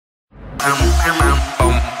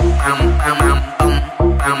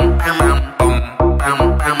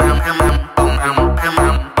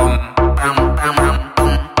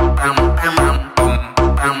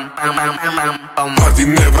Party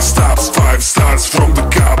never stops, 5 stars from the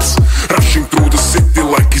cops, rushing through the city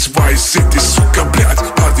like it's Vice City, сука, блядь.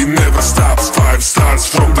 Party never stops, 5 stars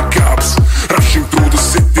from the cops, rushing through the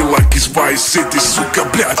city like it's Vice City, сука,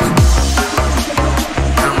 блядь.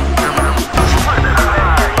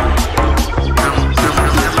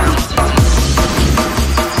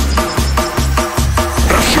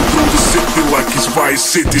 Rushing through the city like it's Vice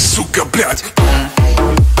City, сука, блядь.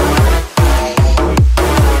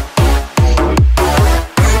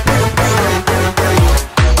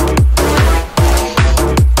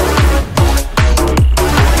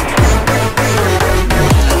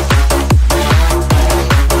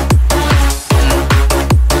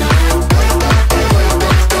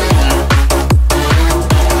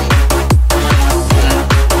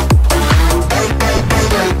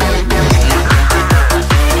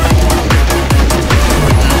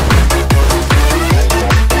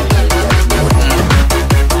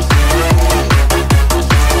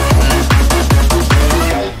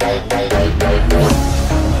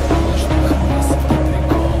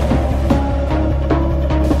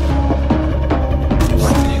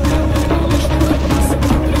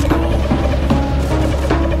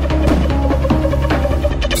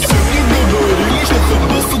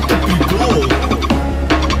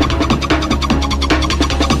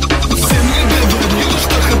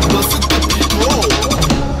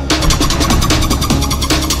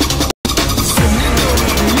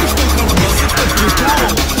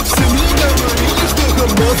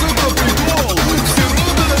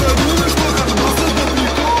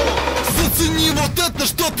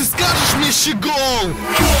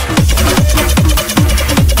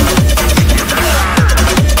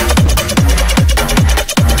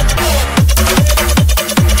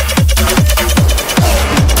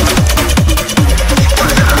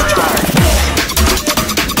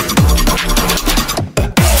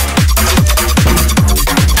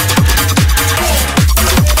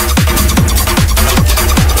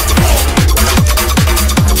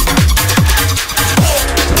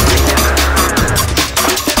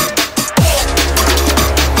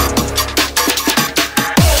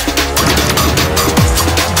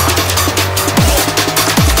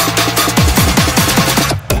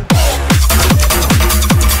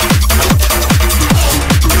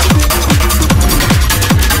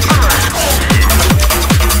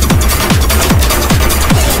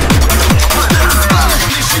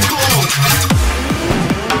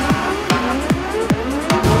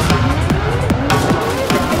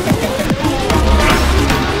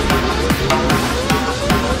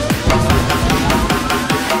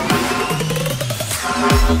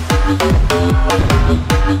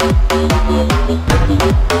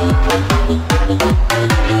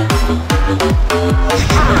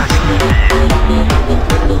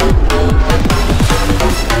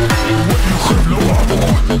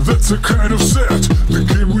 That's a kind of set. The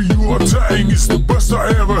game where you are dying is the best I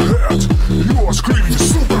ever had. You are screaming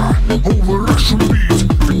super over Russian beat,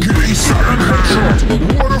 getting silent headshot.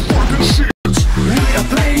 What a fucking shit. We are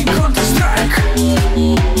playing Counter-Strike.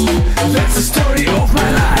 That's the story of my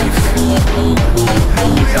life.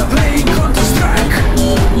 We are playing Counter-Strike.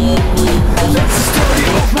 That's the story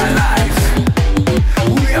of my life.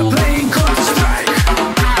 We are playing Counter-Strike.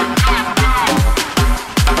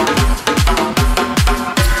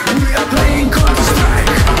 We are playing Counter-Strike.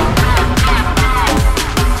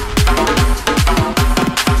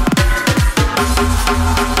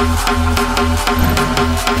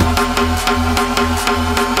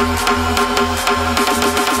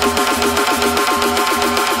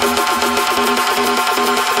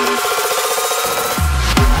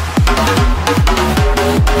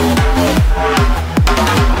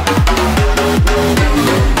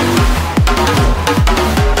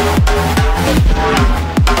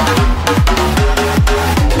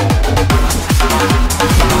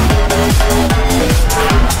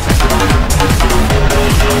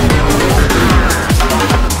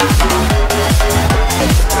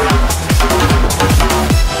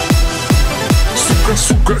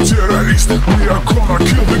 Сука, террорист, we are gonna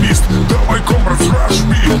kill the beast. Давай, comrades, rush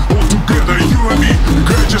me. All together, you and me.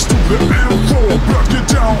 Gadgets to the M4. Blood, get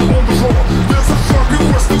down on the floor. There's a fucking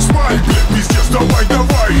western spy. Блядь, пиздец, давай,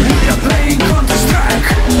 давай. We are playing Counter-Strike.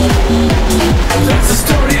 That's the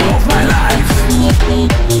story of my life.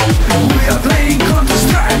 We are playing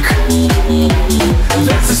Counter-Strike.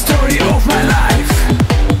 That's the story of my life.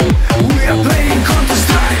 We are playing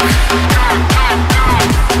Counter-Strike.